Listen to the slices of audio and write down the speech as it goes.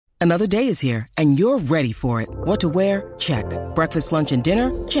Another day is here, and you're ready for it. What to wear? Check. Breakfast, lunch, and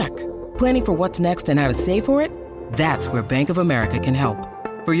dinner? Check. Planning for what's next and how to save for it? That's where Bank of America can help.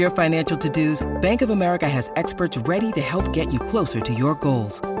 For your financial to-dos, Bank of America has experts ready to help get you closer to your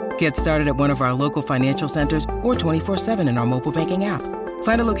goals. Get started at one of our local financial centers or 24/7 in our mobile banking app.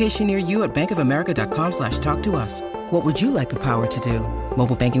 Find a location near you at bankofamerica.com/talktous. What would you like the power to do?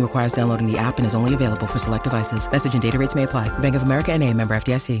 Mobile banking requires downloading the app and is only available for select devices. Message and data rates may apply. Bank of America N.A., member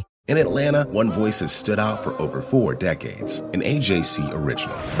FDIC. In Atlanta, one voice has stood out for over 4 decades. An AJC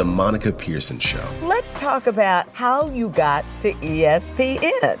original, The Monica Pearson Show. Let's talk about how you got to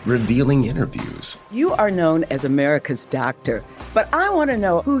ESPN. Revealing interviews. You are known as America's doctor, but I want to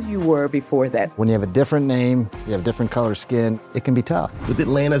know who you were before that. When you have a different name, you have different color skin, it can be tough. With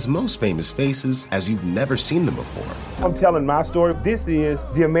Atlanta's most famous faces as you've never seen them before. I'm telling my story. This is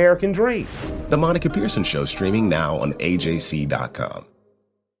the American dream. The Monica Pearson Show, streaming now on AJC.com.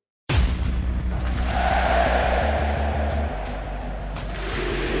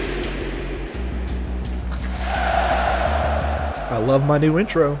 I love my new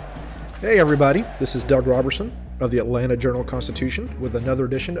intro. Hey everybody, this is Doug Robertson of the Atlanta Journal-Constitution with another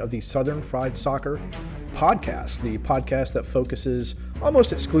edition of the Southern Fried Soccer podcast, the podcast that focuses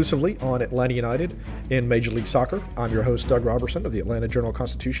almost exclusively on Atlanta United in Major League Soccer. I'm your host, Doug Robertson of the Atlanta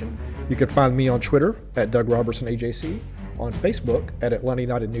Journal-Constitution. You can find me on Twitter at Doug Robertson AJC, on Facebook at Atlanta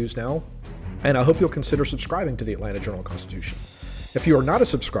United News Now, and I hope you'll consider subscribing to the Atlanta Journal-Constitution. If you are not a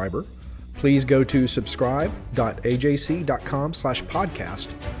subscriber, please go to subscribe.ajc.com/podcast,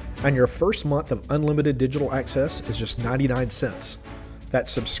 and your first month of unlimited digital access is just 99 cents.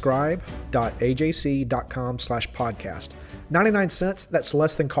 That's subscribe.ajc.com/podcast. 99 cents, that's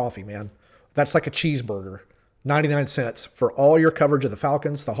less than coffee, man. That's like a cheeseburger. 99 cents for all your coverage of the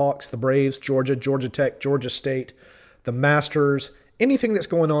Falcons, the Hawks, the Braves, Georgia, Georgia Tech, Georgia State, the Masters, anything that's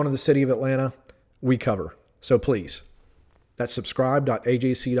going on in the city of Atlanta, we cover. So please. That's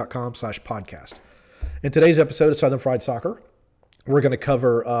subscribe.ajc.com/podcast. In today's episode of Southern Fried Soccer, we're going to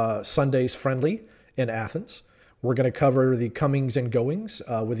cover Sunday's friendly in Athens. We're going to cover the comings and goings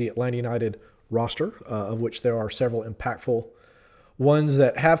with the Atlanta United roster, of which there are several impactful ones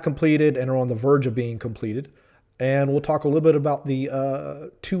that have completed and are on the verge of being completed. And we'll talk a little bit about the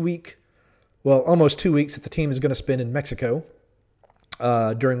almost 2 weeks that the team is going to spend in Mexico,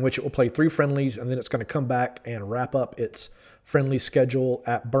 during which it will play 3 friendlies, and then it's going to come back and wrap up its friendly schedule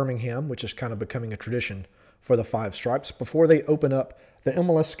at Birmingham, which is kind of becoming a tradition for the Five Stripes, before they open up the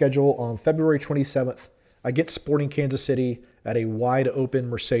MLS schedule on February 27th against Sporting Kansas City at a wide-open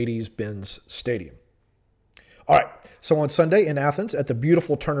Mercedes-Benz Stadium. All right, so on Sunday in Athens at the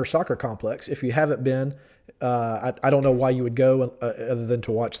beautiful Turner Soccer Complex, if you haven't been, I don't know why you would go other than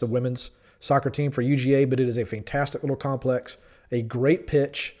to watch the women's soccer team for UGA, but it is a fantastic little complex, a great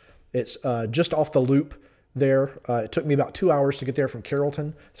pitch. It's just off the loop there. It took me about 2 hours to get there from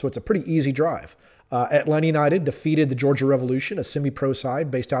Carrollton, so it's a pretty easy drive. Atlanta United defeated the Georgia Revolution, a semi-pro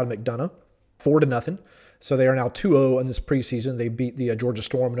side based out of McDonough, 4-0. So they are now 2-0 in this preseason. They beat the Georgia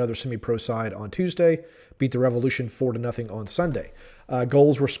Storm, another semi-pro side, on Tuesday, beat the Revolution 4-0 on Sunday.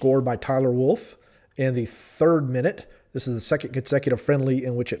 Goals were scored by Tyler Wolff in the 3rd minute. This is the second consecutive friendly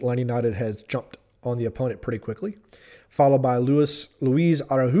in which Atlanta United has jumped on the opponent pretty quickly, followed by Luis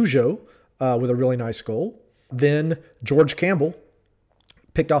Araujo with a really nice goal. Then George Campbell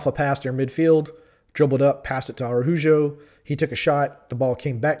picked off a pass near midfield, dribbled up, passed it to Araujo. He took a shot. The ball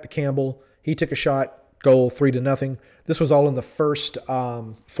came back to Campbell. He took a shot. Goal, 3-0. This was all in the first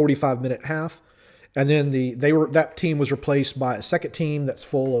 45-minute half. And then that team was replaced by a second team that's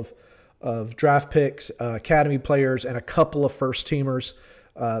full of draft picks, academy players, and a couple of first-teamers.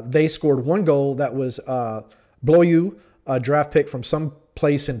 They scored 1 goal. That was Bloyu, a draft pick from some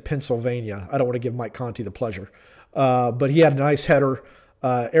place in Pennsylvania. I don't want to give Mike Conti the pleasure. But he had a nice header.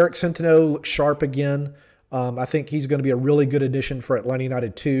 Eric Centeno looks sharp again. I think he's going to be a really good addition for Atlanta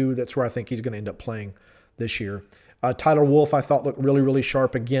United 2. That's where I think he's going to end up playing this year. Tyler Wolff, I thought, looked really, really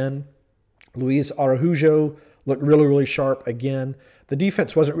sharp again. Luis Araujo looked really, really sharp again. The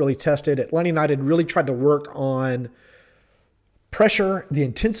defense wasn't really tested. Atlanta United really tried to work on pressure, the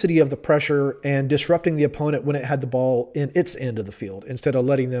intensity of the pressure, and disrupting the opponent when it had the ball in its end of the field instead of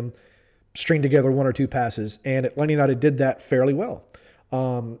letting them string together 1 or 2 passes. And Atlanta United did that fairly well.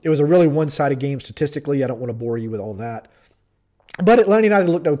 It was a really one-sided game statistically. I don't want to bore you with all that. But Atlanta United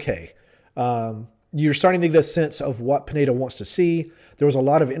looked okay. You're starting to get a sense of what Pineda wants to see. There was a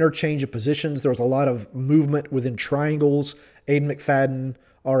lot of interchange of positions. There was a lot of movement within triangles. Aiden McFadden,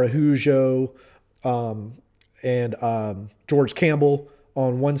 Araujo, and George Campbell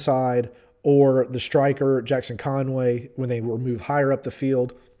on one side, or the striker, Jackson Conway, when they were moved higher up the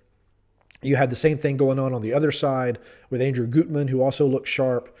field. You had the same thing going on the other side with Andrew Gutman, who also looked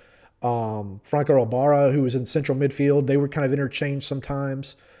sharp. Franco Ibarra, who was in central midfield, they were kind of interchanged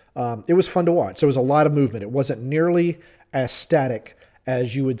sometimes. It was fun to watch. So it was a lot of movement. It wasn't nearly as static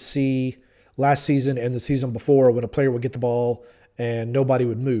as you would see last season and the season before when a player would get the ball and nobody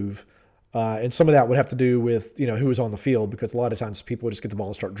would move. And some of that would have to do with, who was on the field, because a lot of times people would just get the ball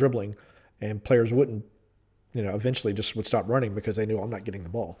and start dribbling, and players wouldn't, eventually just would stop running because they knew, I'm not getting the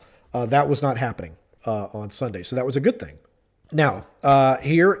ball. That was not happening on Sunday. So that was a good thing. Now,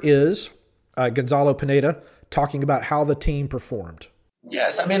 here is Gonzalo Pineda talking about how the team performed.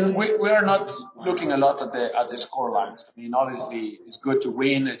 Yes, I mean, we are not looking a lot at the score lines. I mean, obviously, it's good to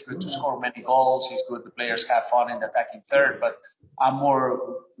win. It's good to score many goals. It's good the players have fun in the attacking third. But I'm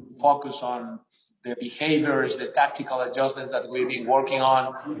more focused on the behaviors, the tactical adjustments that we've been working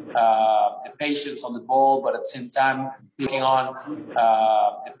on, the patience on the ball, but at the same time, working on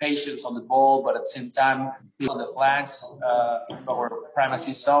the patience on the ball, but at the same time, on the flanks, our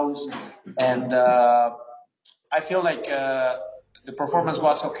primacy zones. And I feel like the performance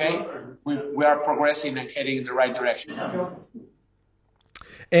was okay. We are progressing and heading in the right direction.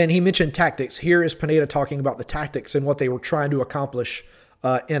 And he mentioned tactics. Here is Pineda talking about the tactics and what they were trying to accomplish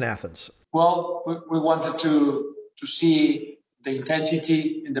in Athens. Well, we wanted to see the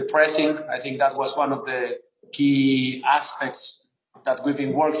intensity in the pressing. I think that was one of the key aspects that we've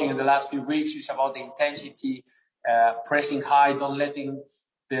been working in the last few weeks. It's about the intensity, pressing high, don't letting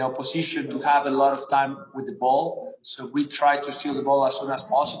the opposition to have a lot of time with the ball. So we try to steal the ball as soon as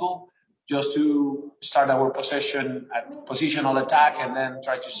possible, just to start our possession at positional attack, and then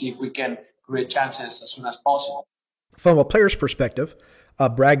try to see if we can create chances as soon as possible. From a player's perspective,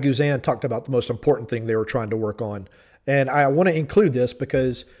 Brad Guzan talked about the most important thing they were trying to work on. And I want to include this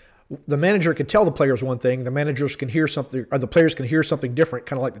because the manager can tell the players one thing, the managers can hear something, or the players can hear something different,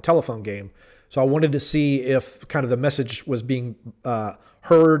 kind of like the telephone game. So I wanted to see if kind of the message was being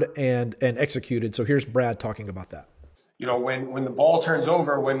heard and executed. So here's Brad talking about that. When the ball turns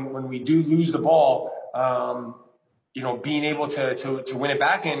over, when we do lose the ball, being able to win it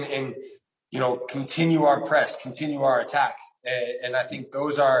back and continue our press, continue our attack. And I think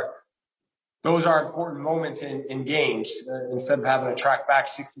those are important moments in games. Instead of having to track back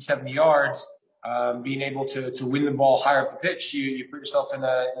 60, 70 yards, being able to win the ball higher up the pitch, you put yourself in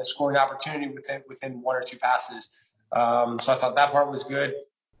a scoring opportunity within one or two passes. So I thought that part was good.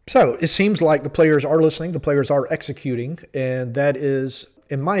 So it seems like the players are listening, the players are executing, and that is,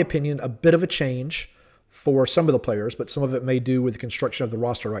 in my opinion, a bit of a change for some of the players, but some of it may do with the construction of the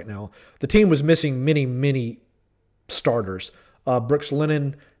roster right now. The team was missing many starters. Brooks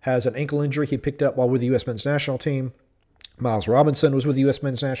Lennon has an ankle injury he picked up while with the U.S. men's national team. Miles Robinson was with the U.S.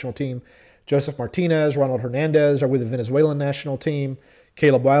 men's national team. Joseph Martinez, Ronald Hernandez are with the Venezuelan national team.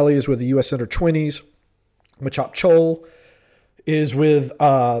 Caleb Wiley is with the U.S. under-20s. Machop Chol is with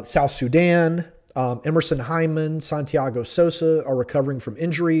South Sudan. Emerson Hyman, Santiago Sosa are recovering from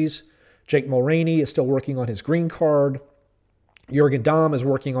injuries. Jake Mulroney is still working on his green card. Jurgen Damm is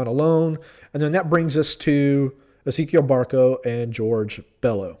working on a loan. And then that brings us to Ezequiel Barco and George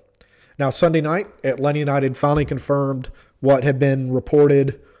Bello. Now, Sunday night, Atlanta United finally confirmed what had been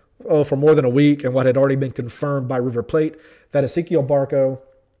reported for more than a week and what had already been confirmed by River Plate, that Ezequiel Barco,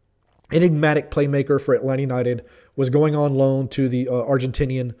 enigmatic playmaker for Atlanta United, was going on loan to the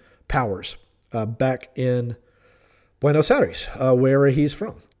Argentinian powers back in Buenos Aires, where he's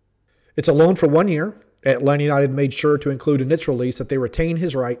from. It's a loan for 1 year. Atlanta United made sure to include in its release that they retain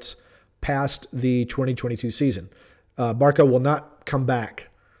his rights past the 2022 season. Barco will not come back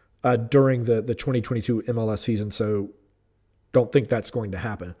during the 2022 MLS season, so don't think that's going to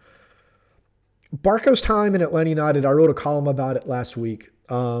happen. Barco's time in Atlanta United, I wrote a column about it last week.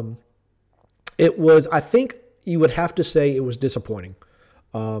 It was, I think you would have to say it was disappointing.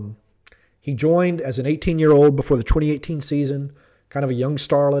 He joined as an 18-year-old before the 2018 season, kind of a young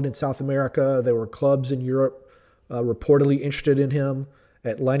starlet in South America. There were clubs in Europe reportedly interested in him.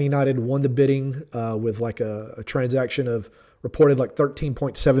 Atlanta United won the bidding with like a transaction of reported like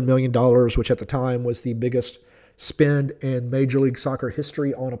 $13.7 million, which at the time was the biggest spend in Major League Soccer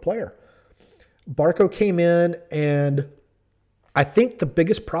history on a player. Barco came in, and I think the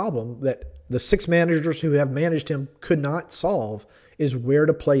biggest problem that the six managers who have managed him could not solve is where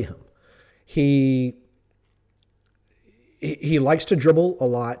to play him. He likes to dribble a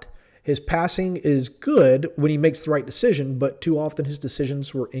lot. His passing is good when he makes the right decision, but too often his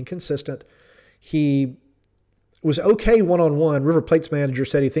decisions were inconsistent. He was okay one-on-one. River Plate's manager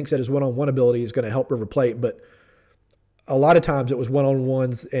said he thinks that his one-on-one ability is going to help River Plate, but a lot of times it was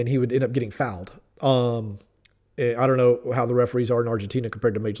one-on-ones and he would end up getting fouled. I don't know how the referees are in Argentina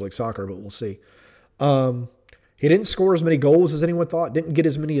compared to Major League Soccer, but we'll see. He didn't score as many goals as anyone thought, didn't get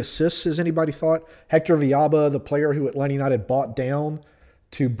as many assists as anybody thought. Hector Villalba, the player who Atlanta United bought down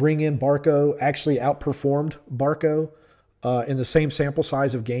to bring in Barco, actually outperformed Barco in the same sample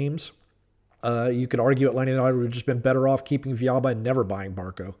size of games. You could argue Atlanta United would have just been better off keeping Villalba and never buying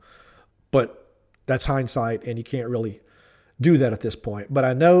Barco. But that's hindsight, and you can't really do that at this point. But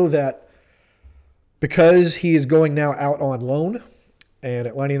I know that because he is going now out on loan and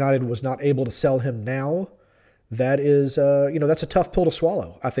Atlanta United was not able to sell him now, that is, that's a tough pill to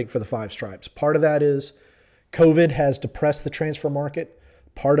swallow, I think, for the Five Stripes. Part of that is COVID has depressed the transfer market.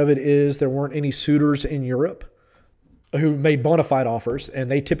 Part of it is there weren't any suitors in Europe who made bona fide offers, and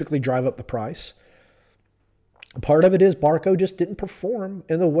they typically drive up the price. Part of it is Barco just didn't perform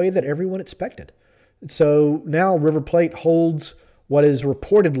in the way that everyone expected. So now River Plate holds what is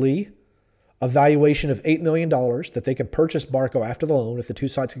reportedly a valuation of $8 million that they can purchase Barco after the loan if the two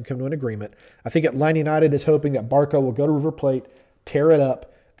sides can come to an agreement. I think Atlanta United is hoping that Barco will go to River Plate, tear it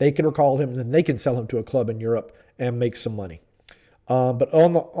up, they can recall him, and then they can sell him to a club in Europe and make some money. But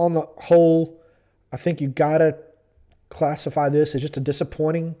on the whole, I think you got to classify this as just a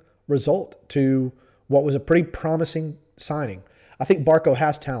disappointing result to what was a pretty promising signing. I think Barco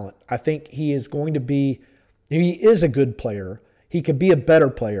has talent. I think he is a good player. He could be a better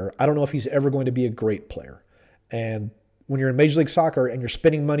player. I don't know if he's ever going to be a great player. And when you're in Major League Soccer and you're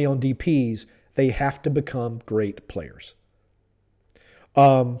spending money on DPs, they have to become great players.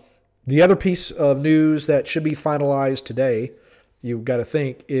 The other piece of news that should be finalized today, you've got to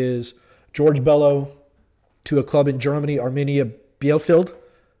think, is George Bello to a club in Germany, Arminia Bielefeld.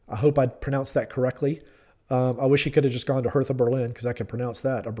 I hope I pronounced that correctly. I wish he could have just gone to Hertha Berlin because I can pronounce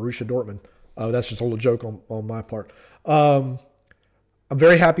that, or Borussia Dortmund. That's just a little joke on my part. I'm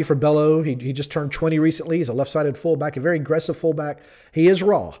very happy for Bello. He just turned 20 recently. He's a left-sided fullback, a very aggressive fullback. He is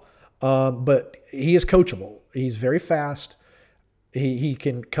raw, but he is coachable. He's very fast. He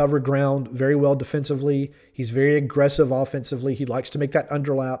can cover ground very well defensively. He's very aggressive offensively. He likes to make that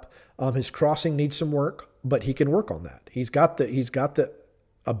underlap. His crossing needs some work, but he can work on that. He's got the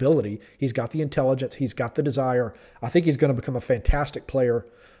ability. He's got the intelligence. He's got the desire. I think he's going to become a fantastic player.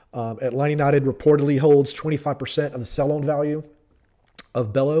 Atlanta United reportedly holds 25% of the sell-on value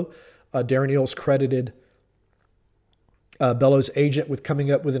of Bello. Darren Eales credited Bello's agent with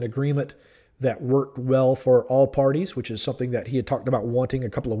coming up with an agreement that worked well for all parties, which is something that he had talked about wanting a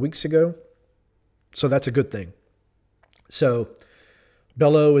couple of weeks ago. So that's a good thing. So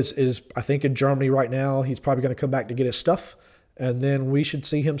Bello is I think, in Germany right now. He's probably going to come back to get his stuff. And then we should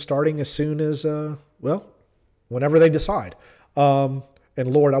see him starting as soon as, whenever they decide. And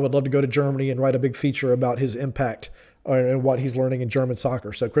Lord, I would love to go to Germany and write a big feature about his impact and what he's learning in German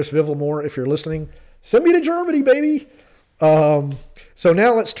soccer. So Chris Vivilmore, if you're listening, send me to Germany, baby. So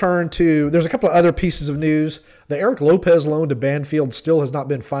now let's turn to, there's a couple of other pieces of news. The Eric Lopez loan to Banfield still has not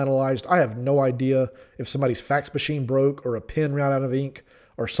been finalized. I have no idea if somebody's fax machine broke or a pen ran out of ink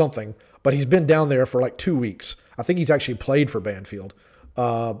or something, but he's been down there for like 2 weeks. I think he's actually played for Banfield.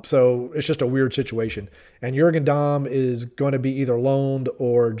 So it's just a weird situation. And Jurgen Damm is going to be either loaned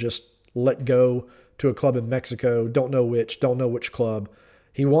or just let go to a club in Mexico. Don't know which club.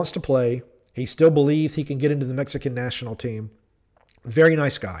 He wants to play. He still believes he can get into the Mexican national team. Very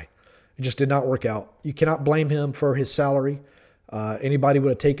nice guy. It just did not work out. You cannot blame him for his salary. Anybody would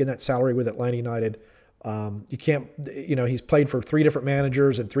have taken that salary with Atlanta United. You can't, he's played for 3 different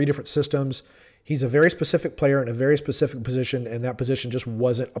managers and 3 different systems. He's a very specific player in a very specific position, and that position just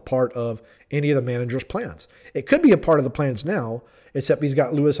wasn't a part of any of the manager's plans. It could be a part of the plans now, except he's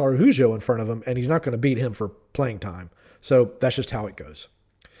got Luis Araujo in front of him, and he's not going to beat him for playing time. So that's just how it goes.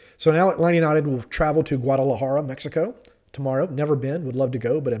 So now Atlanta United will travel to Guadalajara, Mexico tomorrow. Never been, would love to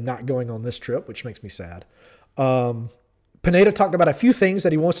go, but I'm not going on this trip, which makes me sad. Pineda talked about a few things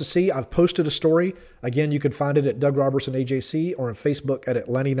that he wants to see. I've posted a story. Again, you can find it at Doug Robertson AJC or on Facebook at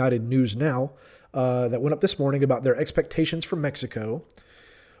Atlanta United News Now that went up this morning about their expectations for Mexico.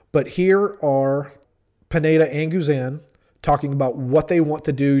 But here are Pineda and Guzan talking about what they want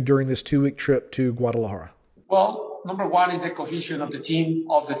to do during this 2-week trip to Guadalajara. Well, number one is the cohesion of the team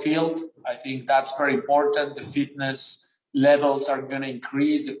off the field. I think that's very important. The fitness levels are going to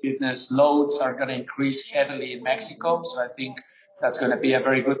increase. The fitness loads are going to increase heavily in Mexico. So I think that's going to be a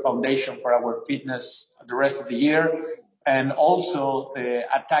very good foundation for our fitness the rest of the year. And also the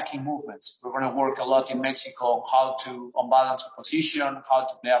attacking movements. We're going to work a lot in Mexico on how to unbalance the position, how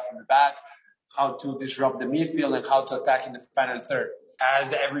to play out from the back, how to disrupt the midfield, and how to attack in the final third.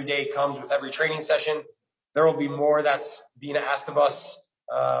 As every day comes with every training session, there will be more that's being asked of us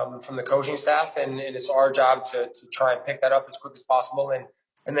from the coaching staff, and it's our job to try and pick that up as quick as possible and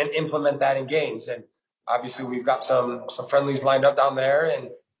then implement that in games. And obviously we've got some friendlies lined up down there, and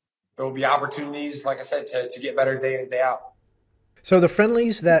there will be opportunities, like I said, to get better day in and day out. So the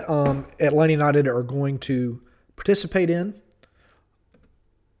friendlies that Atlanta United are going to participate in,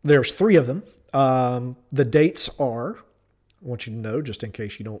 there's 3 of them. The dates are, I want you to know just in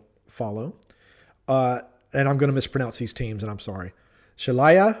case you don't follow, and I'm going to mispronounce these teams, and I'm sorry.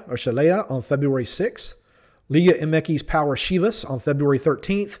 Shalaya on February 6th, Liga MX Power Chivas on February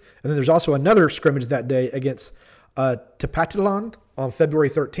 13th, and then there's also another scrimmage that day against Tepatitlán on February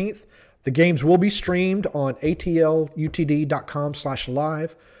 13th. The games will be streamed on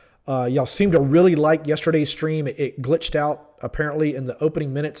atlutd.com/live. Y'all seem to really like yesterday's stream. It glitched out apparently in the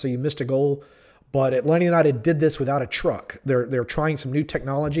opening minutes, so you missed a goal. But Atlanta United did this without a truck. They're trying some new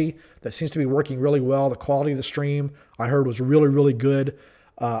technology that seems to be working really well. The quality of the stream I heard was really, really good.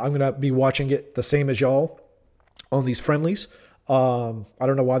 I'm going to be watching it the same as y'all on these friendlies. I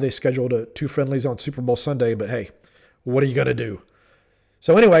don't know why they scheduled 2 friendlies on Super Bowl Sunday, but hey, what are you going to do?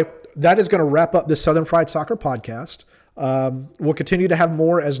 So anyway, that is going to wrap up this Southern Fried Soccer podcast. We'll continue to have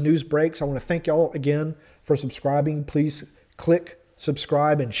more as news breaks. I want to thank y'all again for subscribing. Please click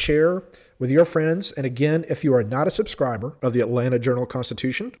subscribe and share with your friends. And again, if you are not a subscriber of the Atlanta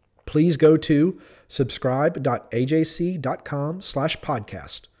Journal-Constitution, please go to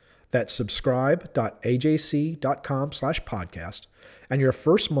subscribe.ajc.com/podcast. That's subscribe.ajc.com/podcast. And your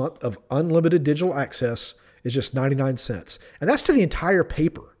first month of unlimited digital access is just 99 cents. And that's to the entire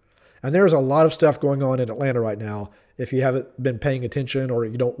paper. And there's a lot of stuff going on in Atlanta right now. If you haven't been paying attention or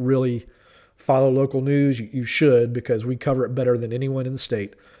you don't really follow local news, you should, because we cover it better than anyone in the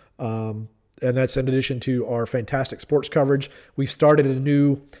state. And that's in addition to our fantastic sports coverage. We've started a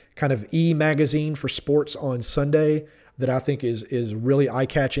new kind of e-magazine for sports on Sunday that I think is really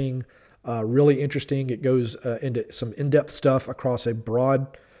eye-catching, really interesting. It goes into some in-depth stuff across a broad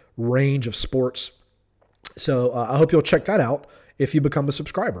range of sports. So I hope you'll check that out if you become a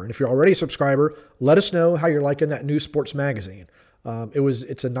subscriber. And if you're already a subscriber, let us know how you're liking that new sports magazine.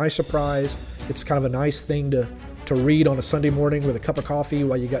 It's a nice surprise. It's kind of a nice thing to read on a Sunday morning with a cup of coffee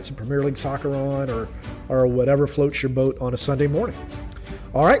while you got some Premier League soccer on or whatever floats your boat on a Sunday morning.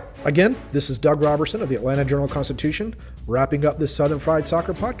 All right. Again, this is Doug Robertson of the Atlanta Journal-Constitution, wrapping up this Southern Fried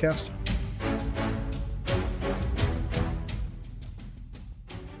Soccer podcast.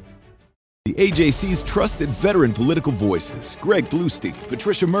 The AJC's trusted veteran political voices, Greg Bluestein,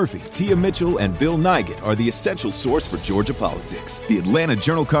 Patricia Murphy, Tia Mitchell, and Bill Nigett, are the essential source for Georgia politics. The Atlanta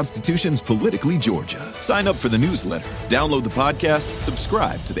Journal-Constitution's Politically Georgia. Sign up for the newsletter, download the podcast,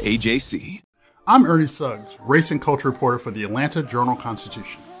 subscribe to the AJC. I'm Ernie Suggs, race and culture reporter for the Atlanta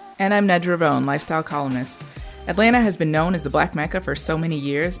Journal-Constitution. And I'm Nedra Bone, lifestyle columnist. Atlanta has been known as the Black Mecca for so many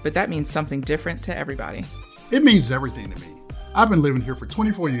years, but that means something different to everybody. It means everything to me. I've been living here for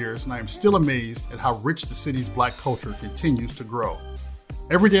 24 years, and I am still amazed at how rich the city's Black culture continues to grow.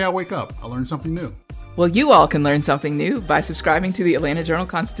 Every day I wake up, I learn something new. Well, you all can learn something new by subscribing to the Atlanta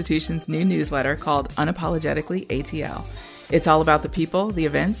Journal-Constitution's new newsletter called Unapologetically ATL. It's all about the people, the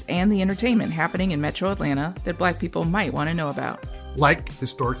events, and the entertainment happening in Metro Atlanta that Black people might want to know about. Like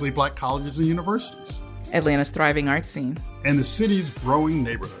historically Black colleges and universities. Atlanta's thriving art scene. And the city's growing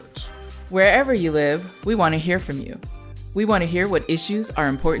neighborhoods. Wherever you live, we want to hear from you. We want to hear what issues are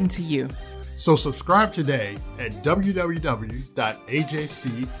important to you. So subscribe today at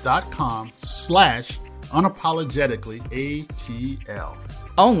www.ajc.com/unapologeticallyATL.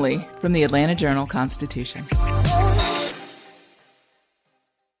 Only from the Atlanta Journal-Constitution.